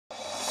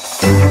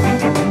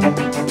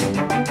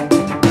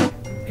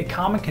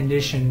common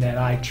condition that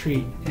I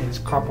treat is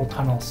carpal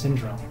tunnel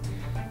syndrome.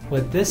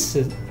 What this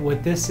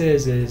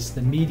is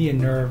the median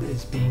nerve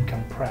is being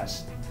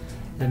compressed.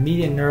 The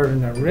median nerve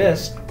in the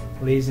wrist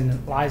lies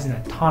in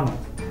a tunnel.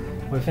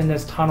 Within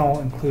this tunnel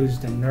includes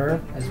the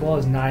nerve as well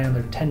as 9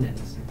 other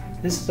tendons.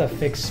 This is a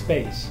fixed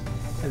space.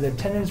 If the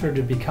tendons were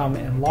to become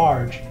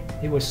enlarged,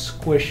 it would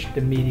squish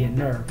the median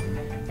nerve.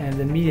 And if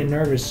the median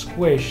nerve is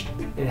squished,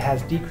 it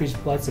has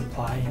decreased blood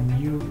supply,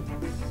 and you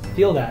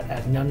feel that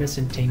as numbness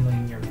and tingling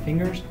in your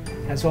fingers,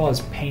 as well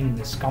as pain and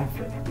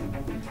discomfort.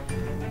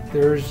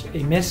 There's a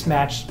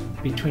mismatch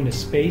between the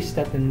space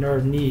that the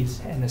nerve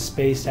needs and the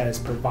space that is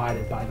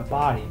provided by the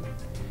body.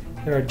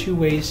 There are 2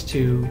 ways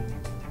to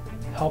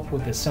help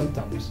with the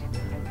symptoms.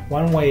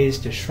 One way is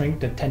to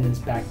shrink the tendons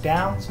back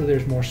down so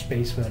there's more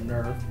space for the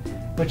nerve,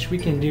 which we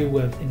can do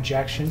with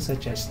injections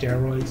such as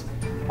steroids.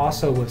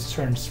 Also with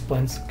certain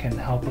splints can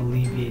help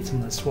alleviate some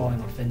of the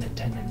swelling within the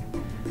tendon.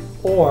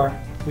 Or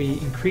we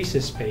increase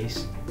the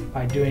space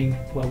by doing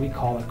what we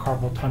call a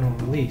carpal tunnel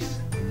release,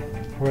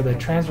 where the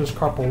transverse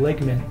carpal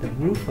ligament, the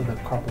roof of the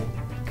carpal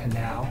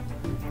canal,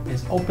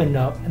 is opened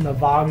up and the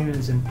volume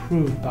is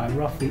improved by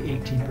roughly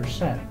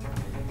 18%.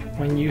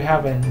 When you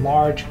have an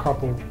enlarged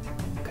carpal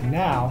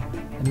canal,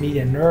 the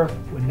median nerve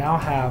would now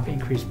have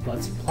increased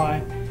blood supply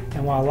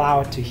and will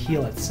allow it to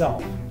heal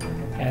itself,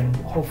 and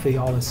hopefully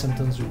all the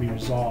symptoms will be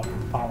resolved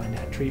following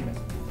that treatment.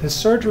 The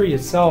surgery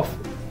itself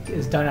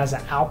is done as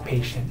an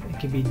outpatient. It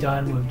can be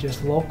done with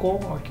just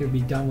local or it can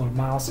be done with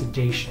mild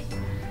sedation.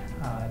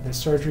 The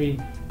surgery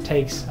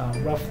takes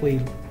roughly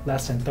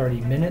less than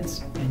 30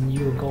 minutes and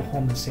you will go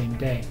home the same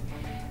day.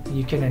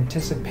 You can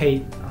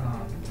anticipate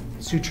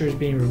sutures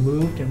being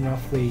removed in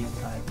roughly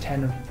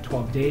 10 or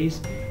 12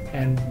 days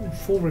and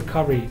full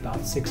recovery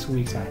about 6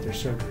 weeks after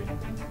surgery.